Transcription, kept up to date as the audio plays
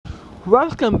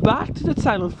Welcome back to the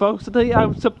channel, folks. Today I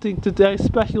have something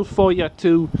special for you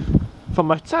from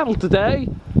my channel today.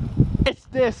 It's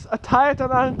this, a Toyota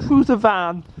Land Cruiser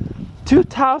van,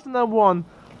 2001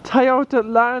 Toyota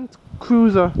Land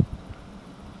Cruiser.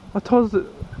 I told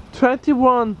you,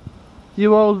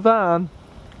 21-year-old van.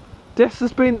 This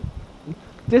has been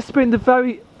the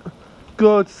very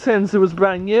good since it was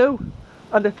brand new,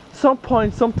 and at some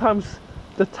point, sometimes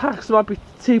the tax might be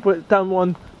cheaper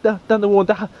than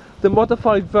the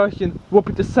modified version would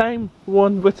be the same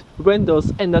one with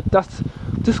windows in it.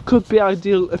 This could be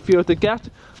ideal if you were to get.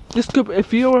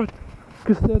 If you were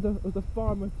considered as a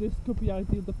farmer, this could be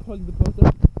ideal to pulling the boat.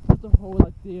 That's the whole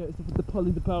idea, is the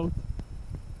pulling the boat.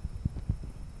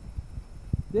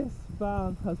 This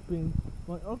van has been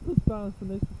my uncle's van for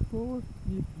the next 4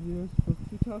 years, from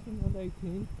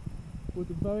 2018,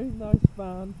 with a very nice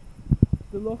van.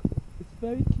 The look, it's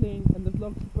very clean and the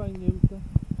looks brand new.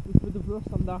 With the rust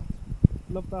on that,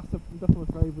 love that stuff. That's my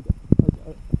favourite.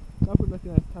 That would make a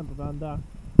nice camper van. That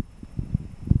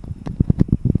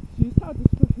she's had this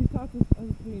has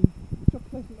been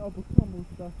replacing overcome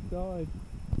that died.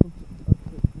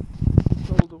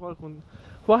 Sold the welcome.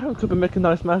 Why could we make a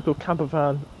nice medical camper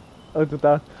van out of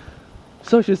that?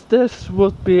 So this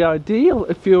would be ideal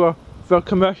if you were for a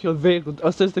commercial vehicle,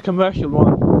 as is the commercial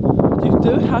one. You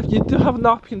do have an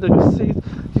option that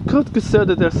you could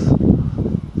consider this.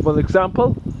 For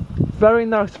example, very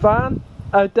nice van.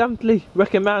 I definitely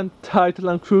recommend Toyota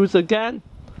Land Cruiser again.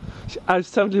 I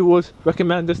certainly would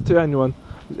recommend this to anyone.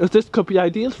 This could be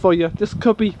ideal for you. This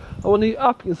could be one of the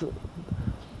options.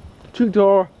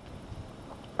 2-door,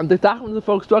 and that one of the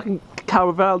folks talking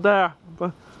Caravel there.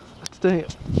 But today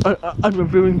I'm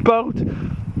reviewing both.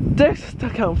 This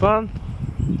Toyota van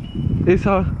is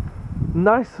a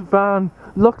nice van.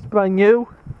 Looks brand new.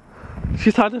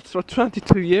 She's had it for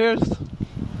 22 years.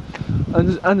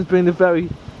 And it's been a very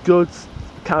good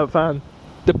caravan.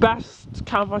 The best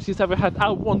caravan she's ever had. I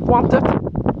won't want it.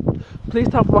 Please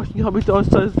stop watching. Hope you don't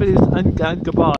enjoy this video, and goodbye.